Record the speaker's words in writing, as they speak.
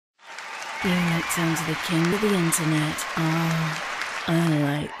Being looked onto the king of the internet. Oh,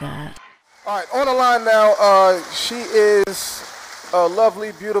 I like that. All right, on the line now, she is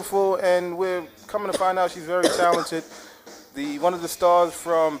lovely, beautiful, and we're coming to find out she's very talented. One of the stars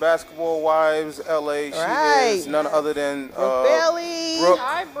from Basketball Wives LA. She is none other than Brooke Bailey. Brooke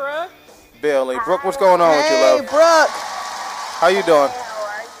Hi, Brooke. Bailey. Brooke, what's going on with you, love? Hey, Brooke. How you doing?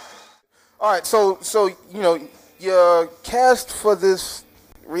 All right, so you know, you're cast for this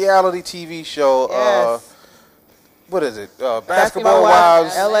reality TV show. Yes. What is it? Basketball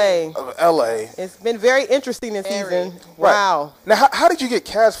Wives LA. LA. It's been very interesting this season. Wow. Right. Now, how did you get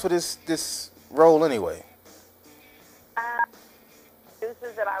cast for this role anyway?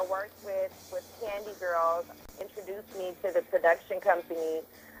 Producers that I worked with Candy Girls introduced me to the production company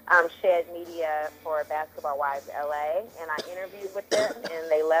Shed Media for Basketball Wives LA, and I interviewed with them, and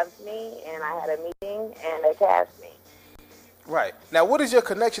they loved me, and I had a meeting, and they cast me. Right. Now, what is your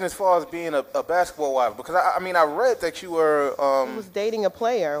connection as far as being a basketball wife? Because, I mean, I read that you were... you was dating a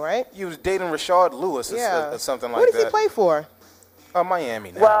player, right? You was dating Rashard Lewis or something like that. Who does he play for?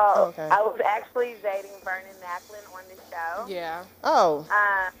 Miami now. Well, I was actually dating Vernon Macklin on the show. Yeah. Oh.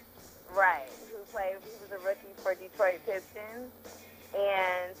 Right. He was a rookie for Detroit Pistons.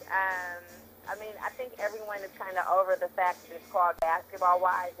 And, I mean, I think everyone is kind of over the fact that it's called Basketball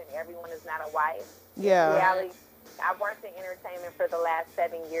Wives and everyone is not a wife. Yeah. Reality, I've worked in entertainment for the last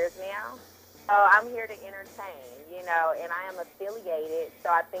 7 years now. So I'm here to entertain, you know, and I am affiliated. So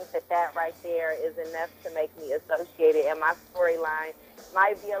I think that right there is enough to make me associated. And my storyline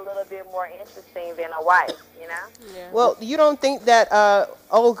might be a little bit more interesting than a wife, you know? Yeah. Well, you don't think that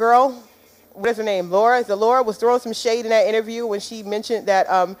old girl, what is her name, Laura? Is it Laura? Was throwing some shade in that interview when she mentioned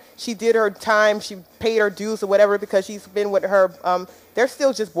that she did her time, she paid her dues or whatever because she's been with her. They're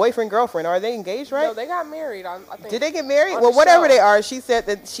still just boyfriend, girlfriend. Are they engaged, right? No, they got married. I think. Did they get married? Well, whatever they are, she said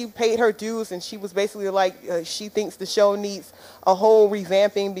that she paid her dues and she was basically like, she thinks the show needs a whole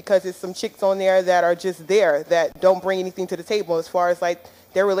revamping because there's some chicks on there that are just there that don't bring anything to the table as far as like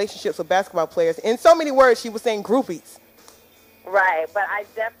their relationships with basketball players. In so many words, she was saying groupies. Right, but I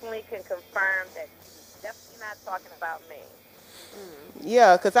definitely can confirm that she's definitely not talking about me.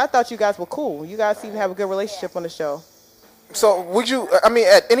 Yeah, because I thought you guys were cool. You guys seem to have a good relationship on the show. So would you, I mean,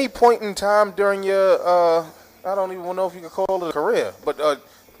 at any point in time during your, I don't even know if you could call it a career, but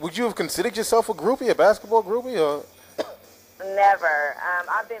would you have considered yourself a groupie, a basketball groupie? Or? Never.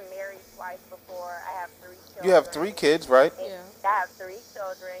 I've been married twice before. I have 3 children. You have 3 kids, right? Yeah. I have 3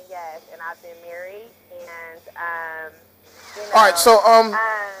 children, yes, and I've been married, and, you know. All right, so,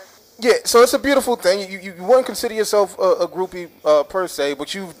 yeah, so it's a beautiful thing. You wouldn't consider yourself a groupie per se,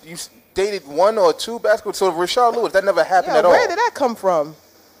 but you dated 1 or 2 basketball. So Rashard Lewis, that never happened at all. Where did that come from?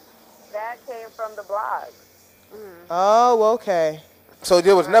 That came from the blog. Oh, okay. So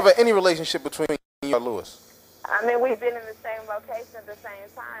there was never any relationship between you and Lewis. I mean, we've been in the same location at the same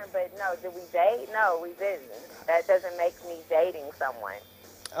time, but no, did we date? No, we didn't. That doesn't make me dating someone.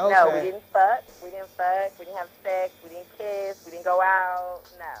 Okay. No, we didn't fuck. We didn't have sex. We didn't kiss. We didn't go out.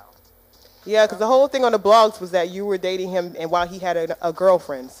 No. Yeah, because the whole thing on the blogs was that you were dating him and while he had a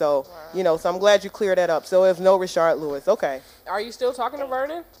girlfriend. So, you know, so I'm glad you cleared that up. So there's no Rashard Lewis. Okay. Are you still talking to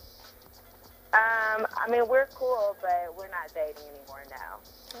Vernon? I mean, we're cool, but we're not dating anymore now.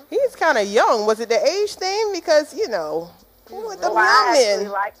 He's kind of young. Was it the age thing? Because, you know, with the young I men. actually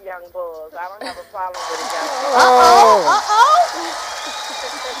like young bulls. I don't have a problem with a young bull.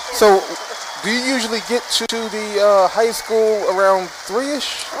 So do you usually get to the high school around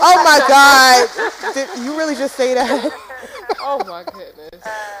 3-ish? Oh, my God. Did you really just say that? Oh, my goodness.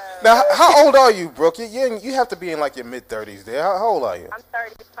 Now, how old are you, Brooke? You have to be in like your mid-30s there. How old are you? I'm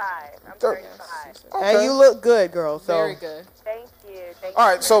 35. I'm 35. Okay. And you look good, girl. So. Very good. Thank you. All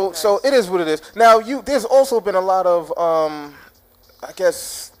right, so it is what it is. Now, there's also been a lot of, I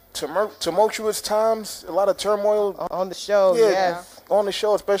guess, tumultuous times, a lot of turmoil. On the show, yes. On the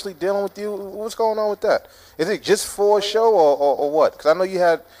show, especially dealing with you. What's going on with that? Is it just for a show or what? Because I know you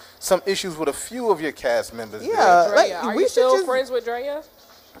had some issues with a few of your cast members. Yeah. Are you still friends with Drea?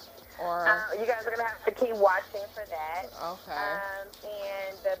 Or you guys are going to have to keep watching for that. Okay.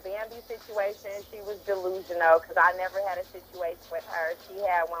 And the Bambi situation, she was delusional because I never had a situation with her. She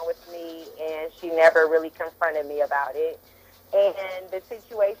had one with me, and she never really confronted me about it. And the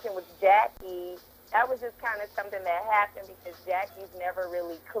situation with Jackie, that was just kind of something that happened because Jackie's never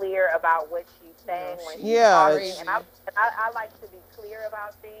really clear about what she's saying when she's talking. And I like to be clear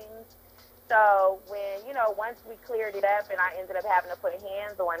about things. So when, you know, once we cleared it up and I ended up having to put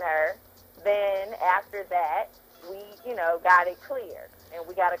hands on her, then after that, we, you know, got it clear. and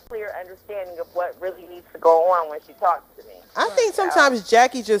we got a clear understanding of what really needs to go on when she talks to me. I think sometimes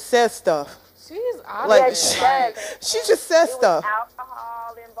Jackie just says stuff. She's out Like, of she just says stuff. There was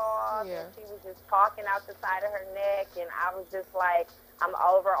alcohol involved, and she was just talking out the side of her neck, and I was just like, I'm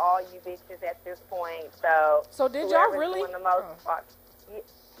over all you bitches at this point. So did y'all really?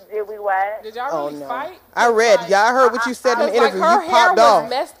 Did we what? Did y'all really fight? I read. Y'all heard what you said in the interview. Her you hair popped was off.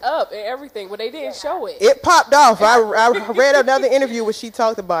 messed up and everything, but they didn't show it. It popped off. I read another interview where she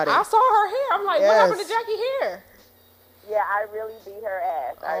talked about it. I saw her hair. I'm like, what happened to Jackie hair? Yeah, I really beat her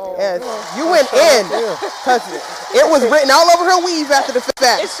ass. Yes, you went in because it was written all over her weave after the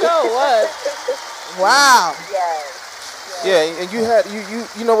fact. It sure was. Wow. Yes. Yeah, and you had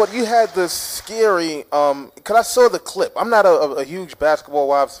you know what, you had the scary cause I saw the clip. I'm not a huge Basketball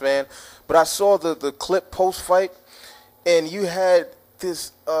Wives fan, but I saw the clip post fight, and you had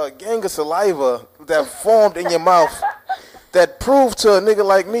this gang of saliva that formed in your mouth that proved to a nigga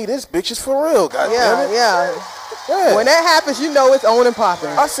like me, this bitch is for real, goddammit. Yeah. When that happens, you know it's on and popping.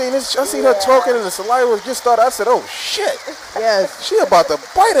 I seen her talking, and the saliva just started. I said, "Oh shit!" Yes, she about to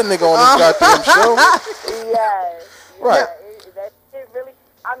bite a nigga on this goddamn show. Yes. Right. It really.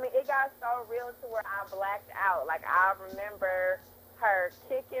 I mean, it got so real to where I blacked out. Like I remember her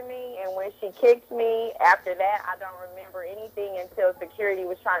kicking me, and when she kicked me, after that, I don't remember anything until security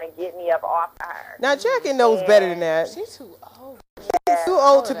was trying to get me up off of her. Now Jackie knows better than that. She's too old. She's too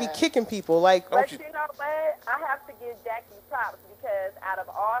old to be kicking people. Like, but you know what? I have to give Jackie props because out of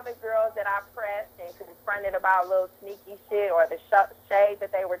all the girls that I pressed and confronted about little sneaky shit or the shade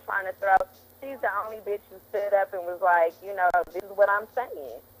that they were trying to throw, she's the only bitch who stood up and was like, you know, this is what I'm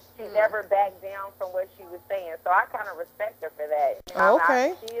saying. She never backed down from what she was saying. So I kind of respect her for that.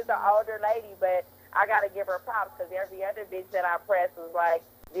 Okay. She is an older lady, but I got to give her props because every other bitch that I pressed was like,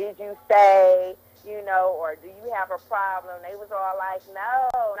 did you say, you know, or do you have a problem? They was all like, no.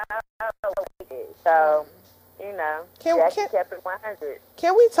 So, you know, Jackie kept it 100.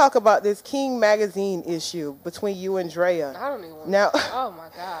 Can we talk about this King magazine issue between you and Drea? I don't even want now. Oh my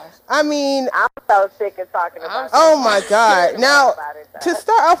gosh. I mean, I'm so sick of talking about it. Oh my God. Now, to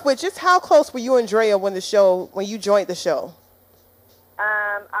start off with, just how close were you and Drea when you joined the show?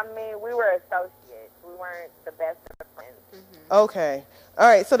 I mean, we were associates. We weren't the best of friends. Mm-hmm. Okay. All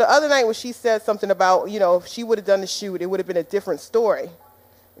right. So the other night when she said something about, you know, if she would have done the shoot, it would have been a different story.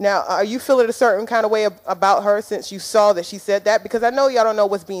 Now, are you feeling a certain kind of way about her since you saw that she said that? Because I know y'all don't know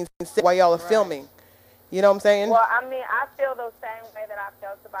what's being said while y'all are filming. You know what I'm saying? Well, I mean, I feel the same way that I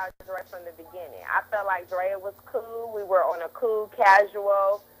felt about Drea from the beginning. I felt like Drea was cool. We were on a cool,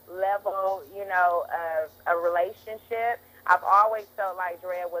 casual level, you know, of a relationship. I've always felt like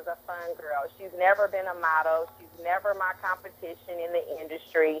Drea was a fun girl. She's never been a model. She's never my competition in the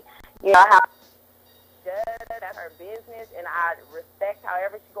industry. You know how that's her business, and I respect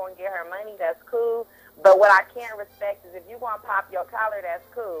however she's going to get her money. That's cool. But what I can't respect is if you want to pop your collar, that's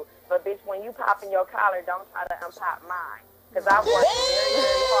cool. But bitch, when you pop in your collar, don't try to unpop mine. Because I've worked very,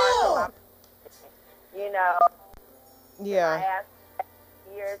 very hard for my, you know, yeah. my ass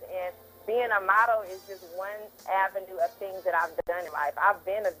years, and being a model is just one avenue of things that I've done in life. I've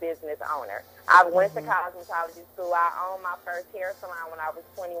been a business owner. I went to cosmetology school. I owned my first hair salon when I was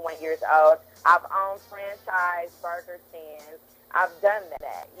 21 years old. I've owned franchise burger stands. I've done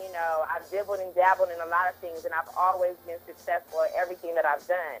that. You know, I've dibbled and dabbled in a lot of things, and I've always been successful at everything that I've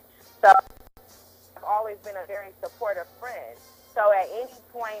done. So I've always been a very supportive friend. So at any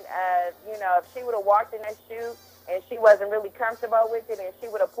point of, you know, if she would have walked in that shoot and she wasn't really comfortable with it and she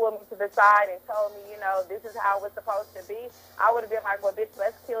would have pulled me to the side and told me, you know, this is how it's supposed to be, I would have been like, well, bitch,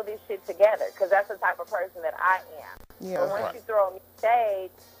 let's kill this shit together, because that's the type of person that I am. Yeah. But once you throw me shade,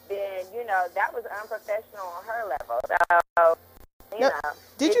 then, you know, that was unprofessional on her level. So, you know,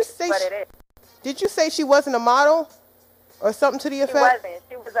 did you say what it is. Did you say she wasn't a model or something to the effect?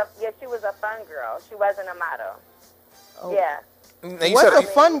 She wasn't. She was a fun girl. She wasn't a model. Oh. Yeah. What's a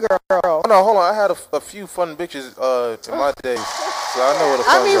fun girl? Oh, no, hold on. I had a few fun bitches in my days, so I know what a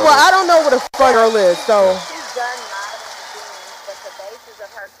fun girl is. I don't know what a fun girl is, so. She's done modeling things, but the basis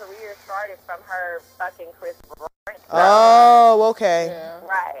of her career started from her fucking Chris Brown. Oh, okay. Yeah.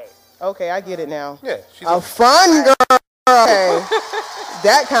 Right. Okay, I get it now. Yeah, she's a fun girl. Okay.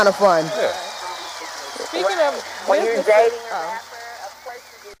 That kind of fun. Yeah. Speaking of when you're dating a rapper, of course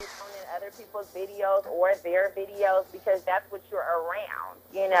you get on in other people's videos or their videos because that's what you're around.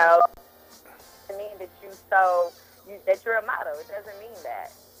 You know, it doesn't mean that that you're a model. It doesn't mean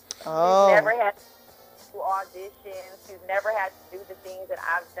that. Oh. She's never had to do auditions. She's never had to do the things that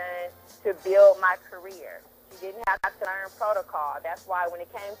I've done to build my career. She didn't have to learn protocol. That's why when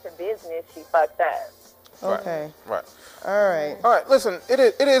it came to business, she fucked up. Okay. Right. All right. All right. Listen, it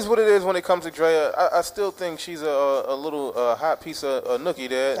is what it is when it comes to Drea. I still think she's a little hot piece of nookie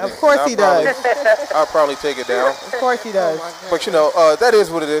there. Of course he does. I'll probably take it down. Of course he does. But you know, that is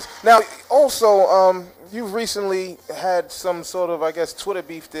what it is. Now, also, you've recently had some sort of, I guess, Twitter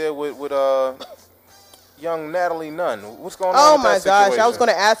beef there with young Natalie Nunn. What's going on? Oh with my that gosh, situation? I was going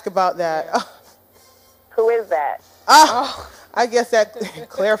to ask about that. Who is that? I guess that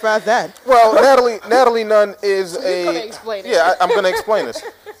clarifies that. Well, Natalie Nunn is You're gonna explain it. Yeah, I'm going to explain this.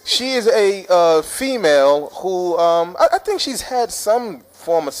 She is a female who I think she's had some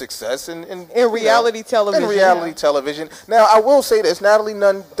form of success in reality television. In reality television. Now, I will say this: Natalie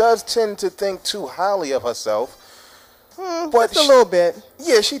Nunn does tend to think too highly of herself. But just a little bit.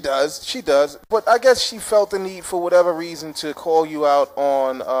 Yeah, she does. She does. But I guess she felt the need, for whatever reason, to call you out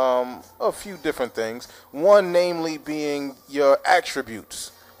on a few different things. One, namely, being your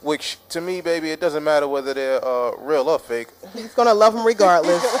attributes, which, to me, baby, it doesn't matter whether they're real or fake. He's going to love them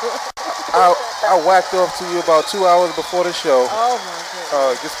regardless. I whacked off to you about 2 hours before the show. Oh, my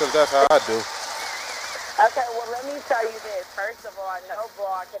goodness. Just because that's how I do. Okay, well, let me tell you this. First of all, no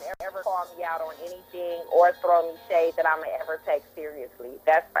broad could ever call me out on anything or throw me shade that I'm going to ever take seriously.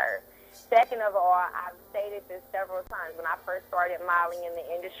 That's first. Second of all, I've stated this several times. When I first started modeling in the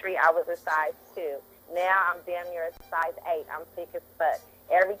industry, I was a size 2. Now I'm damn near a size 8. I'm thick as fuck.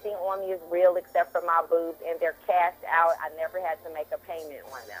 Everything on me is real except for my boobs, and they're cashed out. I never had to make a payment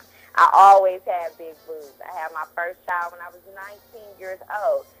on them. I always had big boobs. I had my first child when I was 19 years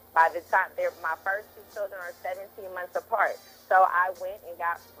old. By the time my first 2 children are 17 months apart. So I went and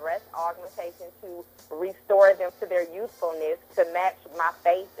got breast augmentation to restore them to their youthfulness to match my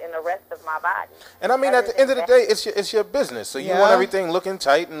face and the rest of my body. And I mean, at the end of the day, it's your business. So you want everything looking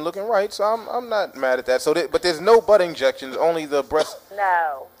tight and looking right. So I'm not mad at that. So but there's no butt injections, only the breast.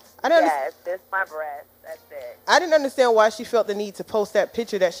 No. Yes, it's my breast. That's it. I didn't understand why she felt the need to post that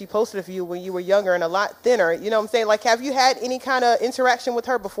picture that she posted of you when you were younger and a lot thinner. You know what I'm saying? Like, have you had any kind of interaction with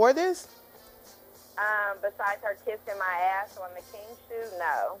her before this? Besides her kissing my ass on the King shoot,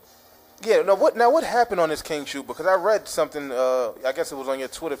 no. Yeah, no. What happened on this King shoot? Because I read something. I guess it was on your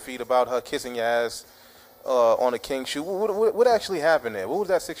Twitter feed about her kissing your ass on the King shoot. What actually happened there? What was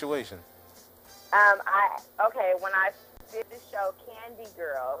that situation? When I did the show Candy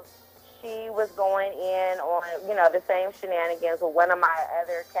Girls, she was going in on, the same shenanigans with one of my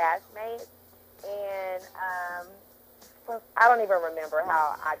other castmates. And I don't even remember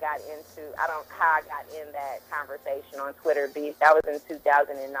how I got in that conversation on Twitter Beef. That was in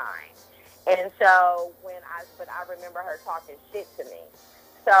 2009. And so but I remember her talking shit to me.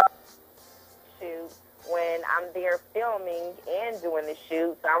 So when I'm there filming and doing the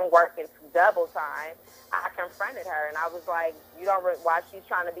shoot, so I'm working double time, I confronted her and I was like, why she's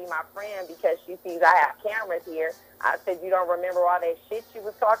trying to be my friend because she sees I have cameras here. I said, you don't remember all that shit she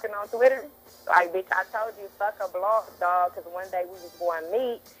was talking on Twitter? Like, bitch, I told you, fuck a blog, dog, because one day we was going to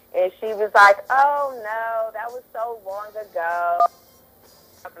meet, and she was like, oh, no, that was so long ago.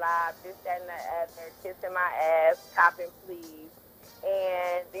 Blah, this, that, and the other, kissing my ass, copping please.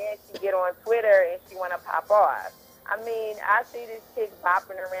 And then she get on Twitter, and she want to pop off. I mean, I see this chick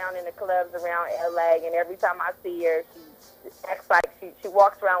bopping around in the clubs around L.A., and every time I see her, she acts like she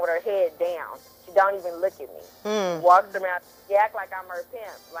walks around with her head down. She don't even look at me. She walks around, she act like I'm her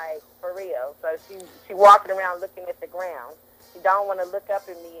pimp, like, for real. So she walking around looking at the ground. She don't want to look up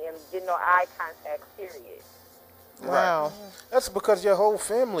at me and get no eye contact, period. Wow. Right. That's because your whole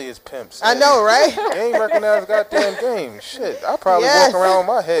family is pimps. I know, right? They ain't recognize goddamn game. Shit, I probably walk around with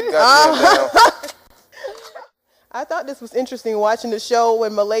my head goddamn down. I thought this was interesting watching the show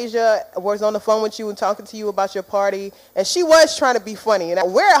when Malaysia was on the phone with you and talking to you about your party, and she was trying to be funny.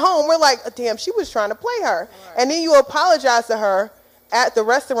 And we're at home, we're like, damn, she was trying to play her. Right. And then you apologized to her at the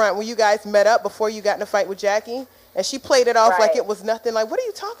restaurant when you guys met up before you got in a fight with Jackie, and she played it off like it was nothing. Like, what are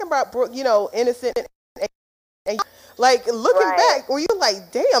you talking about, Brooke? Innocent. And like, looking back, were you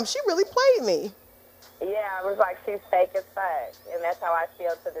like, damn, she really played me? Yeah, I was like, she's fake as fuck. And that's how I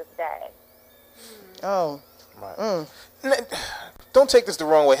feel to this day. Oh. Right. Don't take this the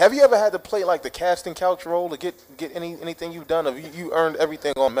wrong way. Have you ever had to play like the casting couch role to get anything you've done? Or you earned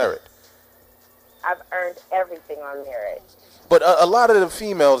everything on merit? I've earned everything on merit. But a lot of the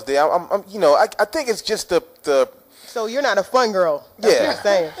females there, I think it's just the. So you're not a fun girl. That's what you're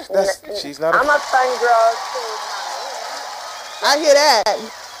saying. She's not. I'm a fun girl too. I hear that.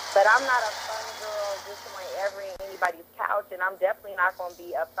 But I'm not a fun girl just on anybody's couch, and I'm definitely not going to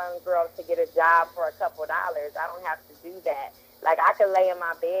be a fun girl to get a job for a couple $. I don't have to do that. Like, I could lay in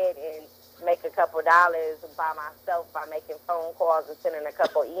my bed and make a couple dollars by myself by making phone calls and sending a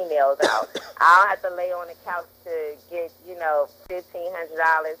couple emails out. I don't have to lay on the couch to get,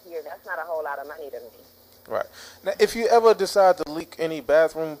 $1,500 here. That's not a whole lot of money to me. Right. Now, if you ever decide to leak any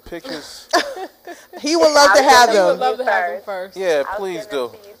bathroom pictures, he would love to have He would them. love to have them first. yeah, please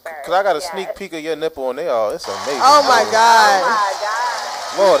do. Because I got a sneak peek of your nipple, and it's amazing. Oh, my God. Oh, my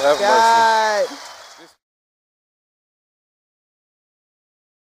God. Lord have mercy. God.